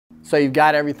So you've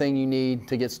got everything you need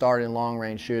to get started in long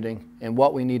range shooting. And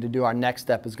what we need to do, our next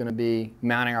step is going to be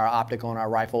mounting our optic on our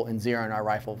rifle and zeroing our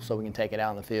rifle so we can take it out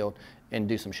in the field and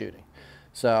do some shooting.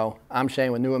 So I'm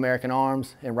Shane with New American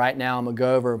Arms, and right now I'm going to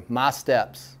go over my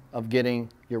steps of getting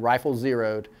your rifle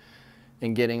zeroed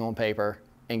and getting on paper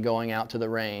and going out to the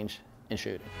range and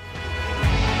shooting.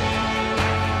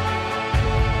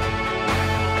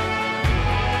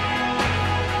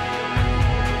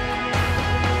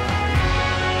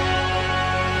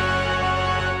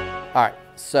 All right,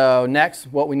 so next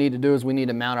what we need to do is we need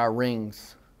to mount our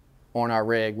rings on our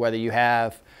rig. Whether you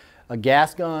have a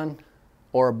gas gun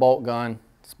or a bolt gun,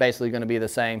 it's basically going to be the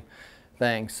same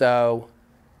thing. So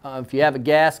if you have a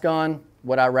gas gun,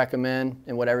 what I recommend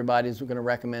and what everybody's going to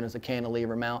recommend is a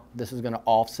cantilever mount. This is going to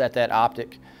offset that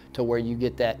optic to where you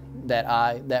get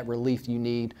that relief you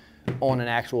need on an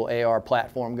actual AR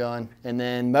platform gun. And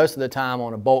then most of the time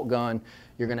on a bolt gun,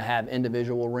 you're going to have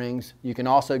individual rings. You can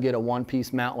also get a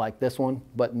one-piece mount like this one,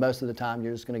 but most of the time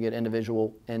you're just going to get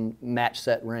individual and match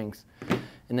set rings.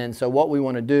 And then so what we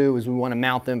want to do is we want to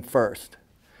mount them first.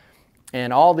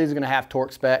 And all of these are going to have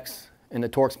torque specs, and the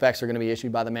torque specs are going to be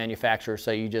issued by the manufacturer.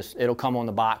 So it'll come on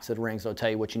the box of the rings. It'll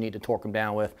tell you what you need to torque them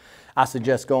down with. I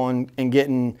suggest going and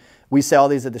getting, we sell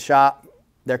these at the shop.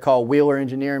 They're called Wheeler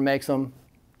Engineering makes them.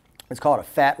 It's called a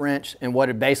fat wrench, and what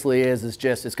it basically is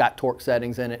just it's got torque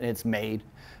settings in it, and it's made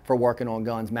for working on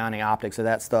guns, mounting optics, and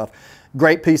that stuff.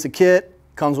 Great piece of kit.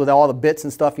 Comes with all the bits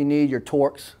and stuff you need, your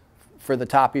torques for the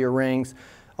top of your rings,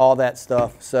 all that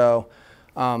stuff. So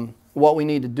what we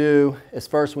need to do is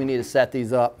first we need to set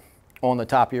these up on the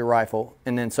top of your rifle.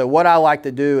 And then so what I like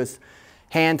to do is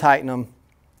hand tighten them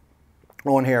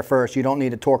on here first. You don't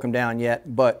need to torque them down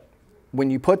yet, but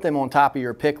when you put them on top of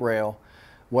your pick rail,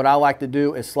 what I like to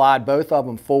do is slide both of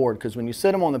them forward, because when you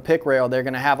sit them on the pick rail, they're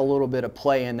going to have a little bit of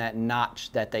play in that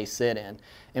notch that they sit in.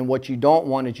 And what you don't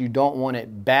want is you don't want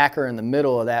it back or in the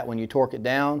middle of that when you torque it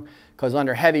down, because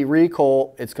under heavy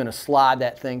recoil, it's going to slide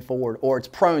that thing forward, or it's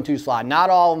prone to slide. Not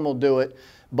all of them will do it,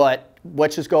 but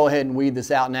let's just go ahead and weed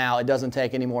this out now. It doesn't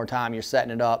take any more time. You're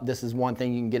setting it up. This is one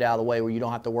thing you can get out of the way where you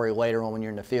don't have to worry later on when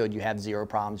you're in the field. You have zero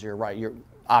problems. You're right. Your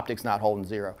optic's not holding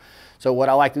zero. So what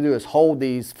I like to do is hold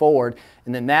these forward,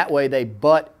 and then that way they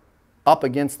butt up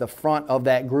against the front of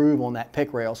that groove on that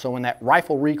pick rail. So when that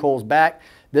rifle recoils back,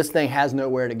 this thing has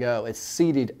nowhere to go. It's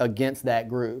seated against that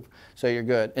groove. So you're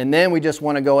good. And then we just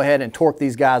want to go ahead and torque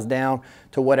these guys down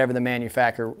to whatever the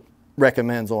manufacturer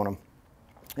recommends on them.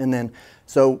 And then,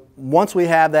 so once we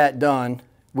have that done,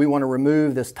 we want to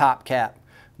remove this top cap,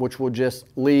 which will just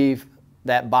leave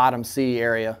that bottom C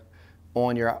area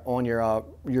on your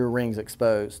rings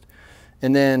exposed.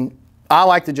 And then I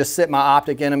like to just sit my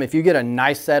optic in them. If you get a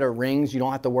nice set of rings, you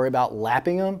don't have to worry about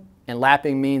lapping them. And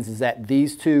lapping means is that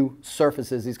these two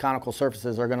surfaces, these conical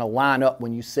surfaces, are going to line up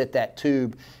when you sit that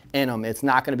tube in them. It's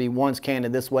not going to be one's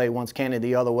canted this way, one's canted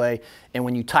the other way. And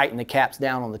when you tighten the caps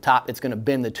down on the top, it's going to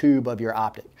bend the tube of your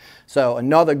optic. So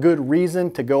another good reason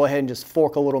to go ahead and just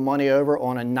fork a little money over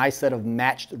on a nice set of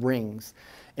matched rings.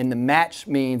 And the match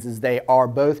means is they are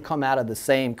both come out of the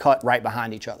same cut right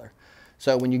behind each other.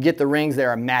 So when you get the rings,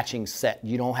 they're a matching set.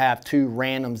 You don't have two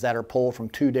randoms that are pulled from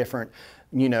two different,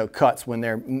 cuts when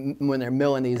they're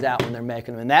milling these out, when they're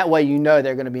making them. And that way you know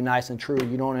they're going to be nice and true.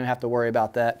 You don't even have to worry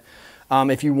about that.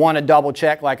 If you want to double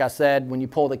check, like I said, when you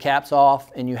pull the caps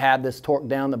off and you have this torque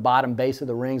down the bottom base of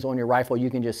the rings on your rifle, you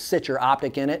can just sit your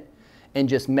optic in it and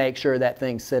just make sure that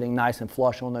thing's sitting nice and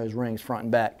flush on those rings front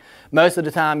and back. Most of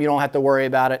the time you don't have to worry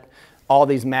about it. All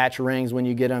these match rings, when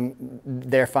you get them,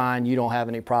 they're fine. You don't have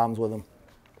any problems with them.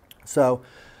 So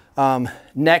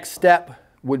next step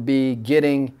would be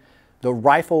getting the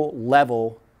rifle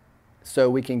level so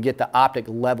we can get the optic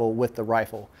level with the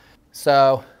rifle.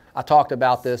 So I talked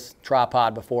about this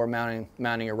tripod before, mounting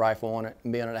your rifle on it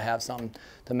and being able to have something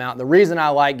to mount. The reason I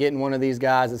like getting one of these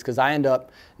guys is because I end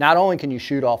up, not only can you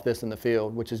shoot off this in the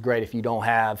field, which is great if you don't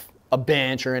have a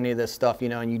bench or any of this stuff,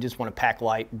 and you just want to pack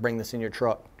light, bring this in your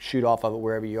truck, shoot off of it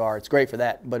wherever you are. It's great for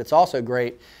that, but it's also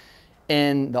great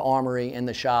in the armory, in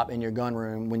the shop, in your gun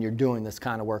room when you're doing this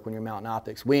kind of work when you're mounting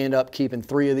optics. We end up keeping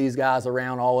 3 of these guys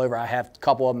around all over. I have a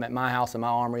couple of them at my house in my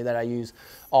armory that I use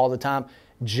all the time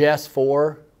just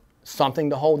for something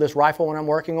to hold this rifle when I'm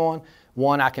working on.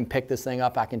 One, I can pick this thing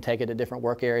up, I can take it to different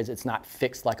work areas. It's not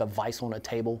fixed like a vise on a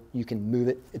table. You can move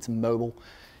it, it's mobile.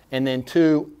 And then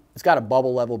 2, it's got a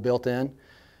bubble level built in.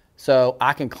 So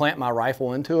I can clamp my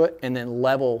rifle into it and then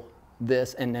level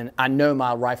this, and then I know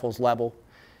my rifle's level.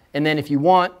 And then if you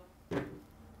want,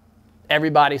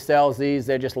 everybody sells these.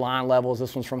 They're just line levels.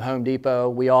 This one's from Home Depot.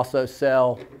 We also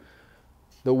sell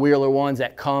the Wheeler ones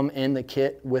that come in the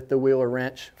kit with the Wheeler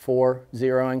wrench for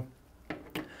zeroing.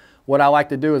 what I like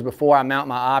to do is before I mount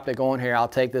my optic on here, I'll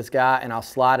take this guy and I'll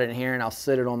slide it in here and I'll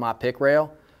sit it on my pick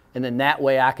rail. And then that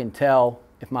way I can tell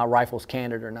if my rifle's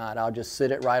canted or not. I'll just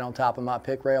sit it right on top of my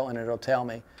pick rail and it'll tell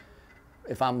me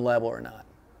if I'm level or not.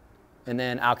 And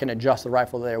then I can adjust the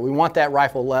rifle there. We want that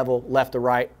rifle level left to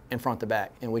right and front to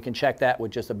back. And we can check that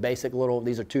with just a basic little,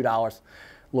 these are $2,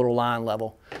 little line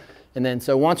level. And then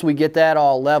so once we get that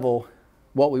all level,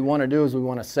 what we want to do is we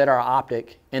want to set our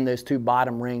optic in those two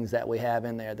bottom rings that we have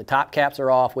in there. The top caps are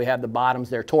off, we have the bottoms,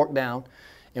 they're torqued down,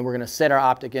 and we're going to set our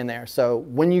optic in there. So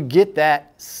when you get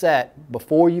that set,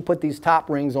 before you put these top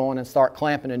rings on and start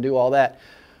clamping and do all that,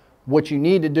 what you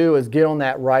need to do is get on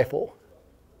that rifle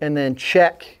and then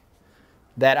check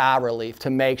that eye relief to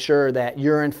make sure that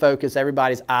you're in focus,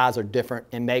 everybody's eyes are different,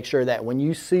 and make sure that when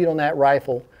you see it on that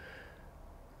rifle,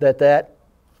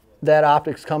 that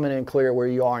optic's coming in clear where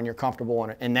you are and you're comfortable on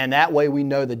it. And then that way we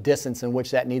know the distance in which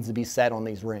that needs to be set on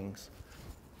these rings.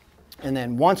 And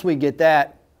then once we get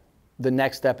that, the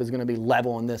next step is going to be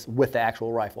level on this with the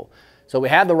actual rifle. So we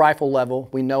have the rifle level,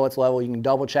 we know it's level, you can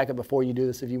double check it before you do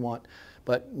this if you want.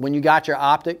 But when you got your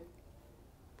optic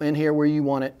in here where you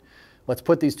want it, let's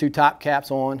put these two top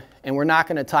caps on, and we're not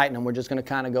going to tighten them, we're just going to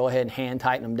kind of go ahead and hand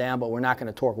tighten them down, but we're not going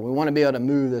to torque them. We want to be able to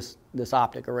move this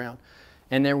optic around.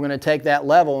 And then we're going to take that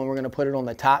level and we're going to put it on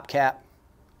the top cap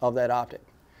of that optic.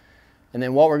 And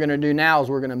then what we're going to do now is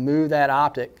we're going to move that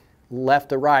optic left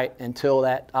to right until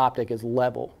that optic is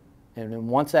level. And then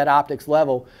once that optic's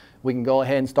level, we can go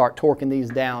ahead and start torquing these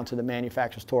down to the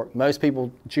manufacturer's torque. Most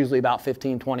people, it's usually about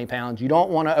 15, 20 pounds. You don't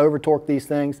want to over torque these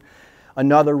things.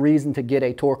 Another reason to get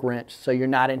a torque wrench, so you're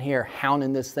not in here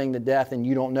hounding this thing to death and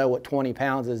you don't know what 20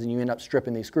 pounds is and you end up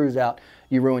stripping these screws out.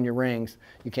 You ruin your rings.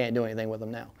 You can't do anything with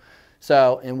them now.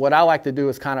 So, and what I like to do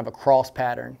is kind of a cross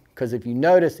pattern, because if you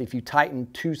notice, if you tighten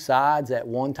two sides at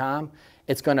one time,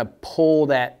 it's going to pull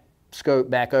that scope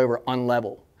back over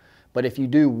unlevel. But if you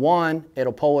do one,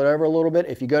 it'll pull it over a little bit.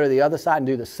 If you go to the other side and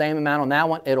do the same amount on that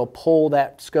one, it'll pull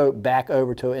that scope back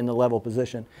over to in the level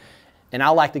position. And I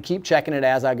like to keep checking it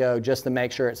as I go just to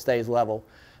make sure it stays level.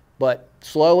 But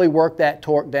slowly work that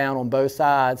torque down on both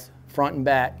sides, front and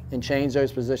back, and change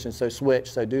those positions. So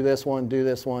switch. So do this one, do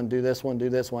this one, do this one, do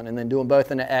this one, and then do them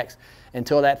both in the X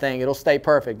until that thing, it'll stay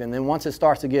perfect. And then once it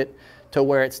starts to get to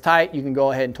where it's tight, you can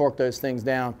go ahead and torque those things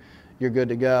down. You're good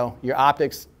to go. Your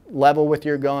optics level with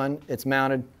your gun, it's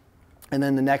mounted. And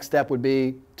then the next step would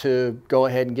be to go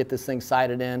ahead and get this thing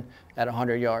sighted in at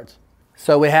 100 yards.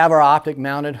 So we have our optic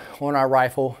mounted on our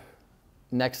rifle.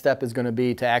 Next step is going to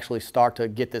be to actually start to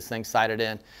get this thing sighted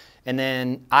in. And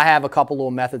then I have a couple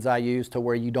little methods I use to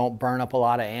where you don't burn up a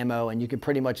lot of ammo and you can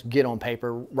pretty much get on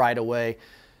paper right away.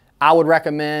 I would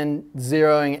recommend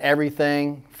zeroing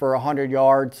everything for 100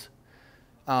 yards.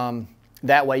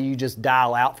 That way you just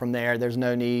dial out from there. There's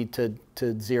no need to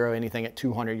zero anything at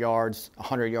 200 yards.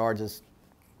 100 yards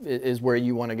is where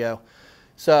you want to go.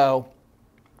 So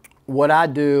what I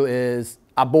do is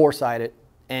I bore sight it.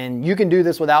 And you can do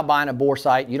this without buying a bore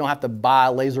sight. You don't have to buy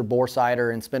a laser bore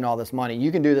sighter and spend all this money.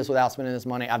 You can do this without spending this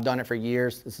money. I've done it for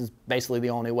years. This is basically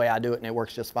the only way I do it, and it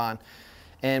works just fine.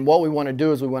 And what we want to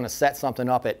do is we want to set something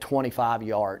up at 25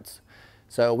 yards.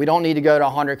 So we don't need to go to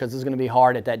 100 because it's going to be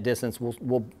hard at that distance.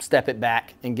 We'll step it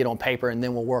back and get on paper, and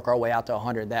then we'll work our way out to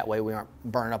 100. That way we aren't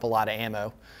burning up a lot of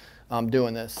ammo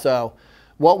doing this. So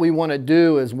what we want to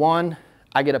do is, one,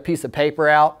 I get a piece of paper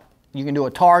out. You can do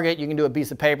a target, you can do a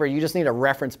piece of paper. You just need a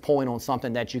reference point on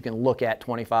something that you can look at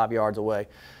 25 yards away.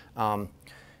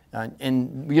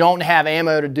 And you don't have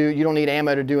ammo to do, you don't need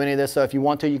ammo to do any of this. So if you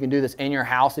want to, you can do this in your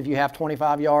house if you have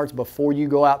 25 yards before you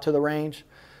go out to the range,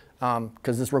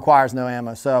 because this requires no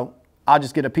ammo. So I'll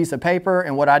just get a piece of paper,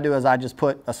 and what I do is I just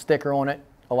put a sticker on it.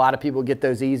 A lot of people get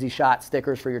those easy shot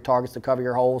stickers for your targets to cover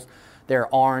your holes.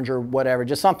 They're orange or whatever,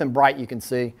 just something bright you can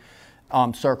see,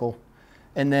 circle.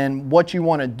 And then what you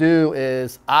want to do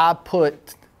is you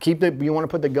want to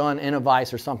put the gun in a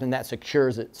vise or something that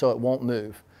secures it so it won't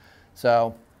move.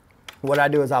 So what I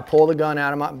do is I pull the gun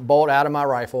out of my bolt out of my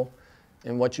rifle,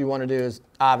 and what you want to do is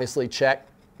obviously check,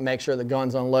 make sure the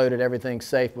gun's unloaded, everything's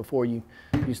safe before you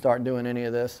start doing any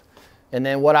of this. And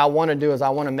then what I want to do is I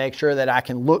want to make sure that I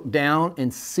can look down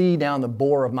and see down the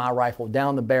bore of my rifle,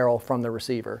 down the barrel from the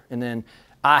receiver. And then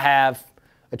I have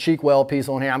a cheek weld piece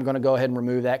on here. I'm going to go ahead and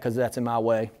remove that because that's in my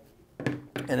way.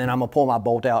 And then I'm going to pull my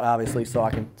bolt out, obviously, so I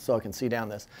can see down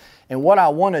this. And what I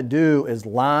want to do is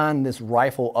line this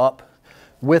rifle up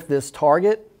with this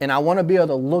target, and I want to be able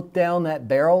to look down that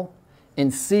barrel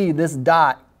and see this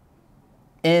dot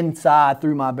inside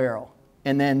through my barrel.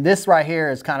 And then this right here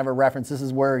is kind of a reference. This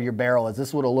is where your barrel is. This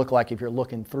is what it'll look like if you're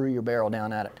looking through your barrel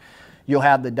down at it. You'll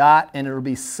have the dot, and it'll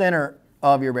be center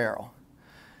of your barrel.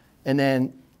 And then what you want to do is you want to make sure that I can look down that barrel and see this dot inside through my barrel. And then this right here is kind of a reference. This is where your barrel is. This is what it'll look like if you're looking through your barrel down at it. You'll have the dot, and it'll be center of your barrel. And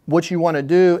then what you want to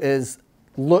do is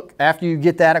look, after you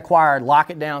get that acquired, lock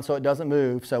it down so it doesn't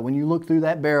move. So when you look through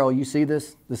that barrel, you see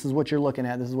this is what you're looking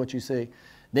at, this is what you see.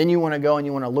 Then you want to go and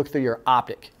you want to look through your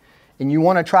optic. And you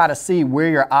want to try to see where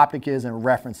your optic is in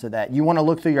reference to that. You want to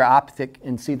look through your optic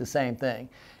and see the same thing.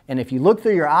 And if you look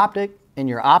through your optic and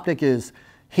your optic is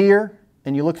here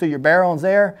and you look through your barrel and it's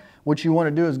there, what you want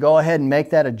to do is go ahead and make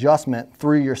that adjustment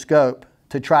through your scope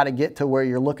to try to get to where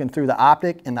you're looking through the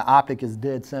optic and the optic is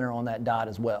dead center on that dot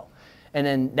as well. And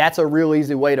then that's a real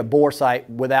easy way to bore sight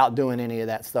without doing any of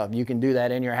that stuff. You can do that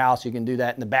in your house. You can do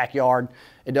that in the backyard.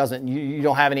 It doesn't, you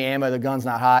don't have any ammo. The gun's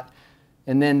not hot.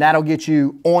 And then that'll get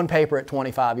you on paper at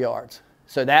 25 yards.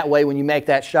 So that way when you make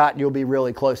that shot, you'll be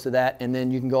really close to that. And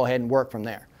then you can go ahead and work from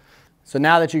there. So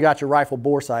now that you got your rifle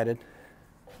bore sighted,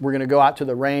 we're going to go out to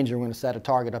the range and we're going to set a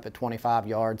target up at 25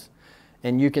 yards.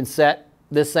 And you can set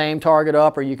this same target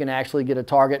up, or you can actually get a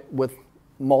target with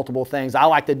multiple things. I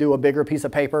like to do a bigger piece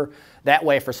of paper. That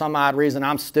way, for some odd reason,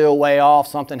 I'm still way off,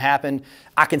 something happened,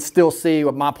 I can still see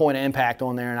my point of impact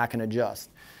on there and I can adjust.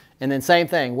 And then same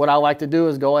thing, what I like to do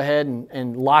is go ahead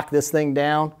and lock this thing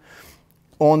down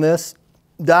on this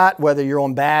dot, whether you're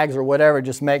on bags or whatever,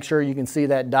 just make sure you can see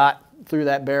that dot through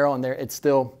that barrel and there it's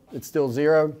still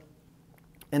zeroed.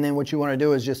 And then what you want to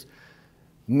do is just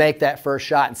make that first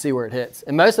shot and see where it hits.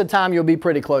 And most of the time you'll be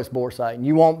pretty close bore sight.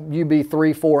 You'll be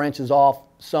 3-4 inches off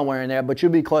somewhere in there, but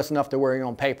you'll be close enough to where you're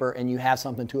on paper and you have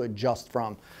something to adjust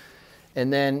from.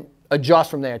 And then adjust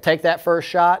from there. Take that first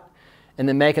shot and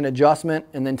then make an adjustment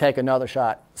and then take another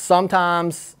shot.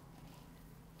 Sometimes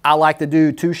I like to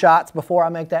do 2 shots before I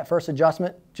make that first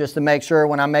adjustment, just to make sure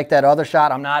when I make that other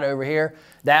shot I'm not over here.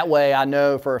 That way I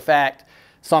know for a fact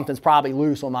something's probably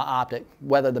loose on my optic.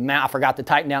 Whether the mount, I forgot to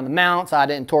tighten down the mounts, I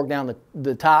didn't torque down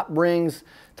the top rings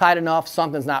tight enough,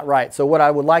 something's not right. So what I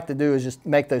would like to do is just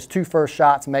make those 2 first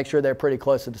shots, make sure they're pretty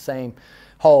close to the same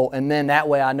hole, and then that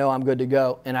way I know I'm good to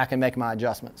go and I can make my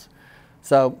adjustments.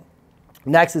 So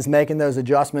next is making those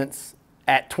adjustments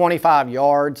at 25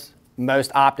 yards.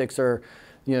 Most optics are,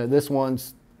 this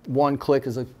one's 1 click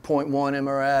is a 0.1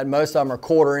 mRad. Most of them are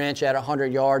 1/4 inch at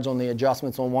 100 yards on the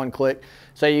adjustments on 1 click.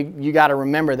 So you got to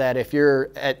remember that if you're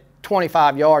at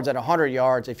 25 yards at 100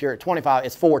 yards, if you're at 25,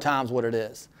 it's 4 times what it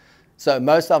is. So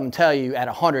most of them tell you at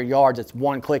 100 yards, it's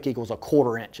 1 click equals a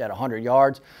 1/4 inch at 100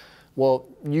 yards. Well,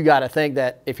 you got to think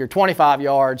that if you're 25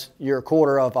 yards, you're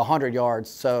 1/4 of 100 yards,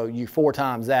 so you 4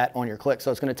 times that on your click. So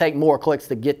it's going to take more clicks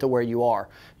to get to where you are.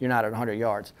 You're not at 100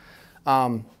 yards.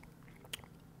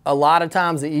 A lot of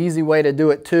times the easy way to do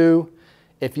it too,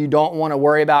 if you don't want to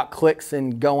worry about clicks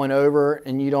and going over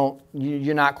and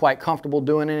you're not quite comfortable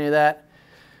doing any of that,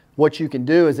 what you can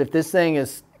do is if this thing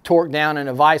is torqued down in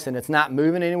a vise and it's not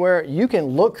moving anywhere, you can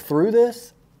look through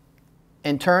this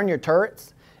and turn your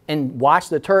turrets and watch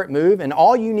the turret move, and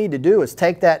all you need to do is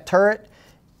take that turret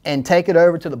and take it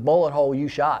over to the bullet hole you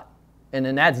shot. And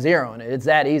then that's zeroing it. It's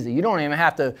that easy. You don't even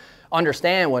have to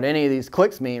understand what any of these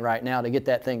clicks mean right now to get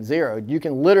that thing zeroed. You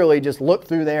can literally just look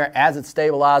through there as it's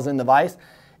stabilized in the vise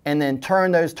and then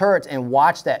turn those turrets and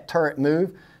watch that turret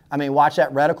move. Watch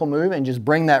that reticle move and just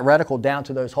bring that reticle down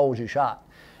to those holes you shot.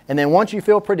 And then once you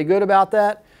feel pretty good about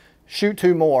that, shoot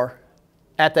 2 more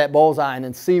at that bullseye and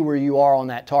then see where you are on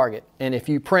that target. And if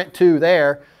you print 2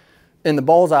 there in the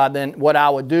bullseye, then what I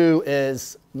would do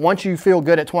is once you feel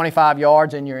good at 25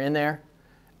 yards and you're in there,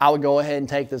 I would go ahead and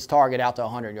take this target out to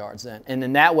 100 yards then. And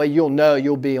then that way you'll know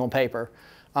you'll be on paper.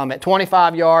 At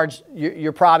 25 yards,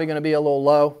 you're probably going to be a little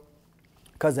low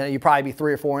because then you'll probably be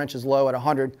 3 or 4 inches low at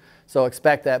 100. So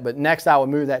expect that. But next I would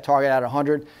move that target out at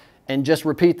 100 and just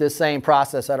repeat this same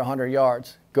process at 100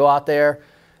 yards. Go out there,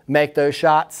 make those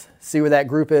shots, see where that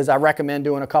group is. I recommend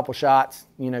doing a couple shots,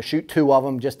 shoot 2 of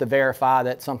them just to verify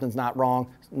that something's not wrong,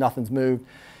 nothing's moved.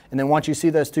 And then once you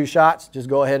see those 2 shots, just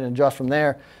go ahead and adjust from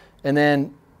there. And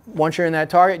then once you're in that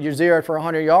target, you're zeroed for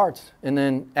 100 yards. And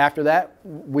then after that,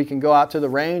 we can go out to the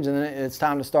range and then it's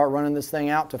time to start running this thing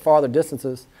out to farther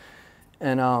distances.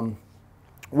 And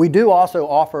we do also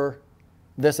offer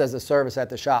this as a service at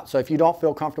the shop. So if you don't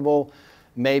feel comfortable,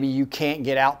 maybe you can't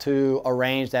get out to a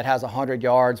range that has 100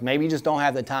 yards, maybe you just don't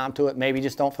have the time to it, maybe you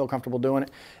just don't feel comfortable doing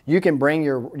it, you can bring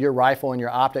your rifle and your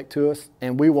optic to us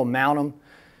and we will mount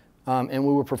them and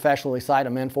we will professionally sight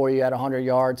them in for you at 100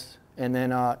 yards. And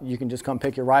then you can just come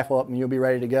pick your rifle up and you'll be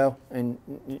ready to go. And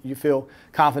you feel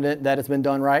confident that it's been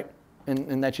done right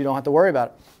and that you don't have to worry about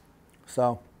it.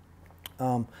 So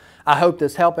I hope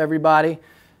this helped everybody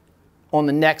on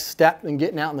the next step in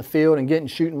getting out in the field and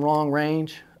shooting long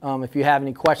range. If you have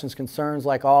any questions, concerns,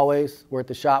 like always, we're at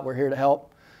the shop, we're here to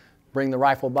help. Bring the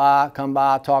rifle by, come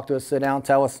by, talk to us, sit down,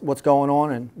 tell us what's going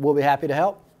on, and we'll be happy to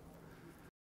help.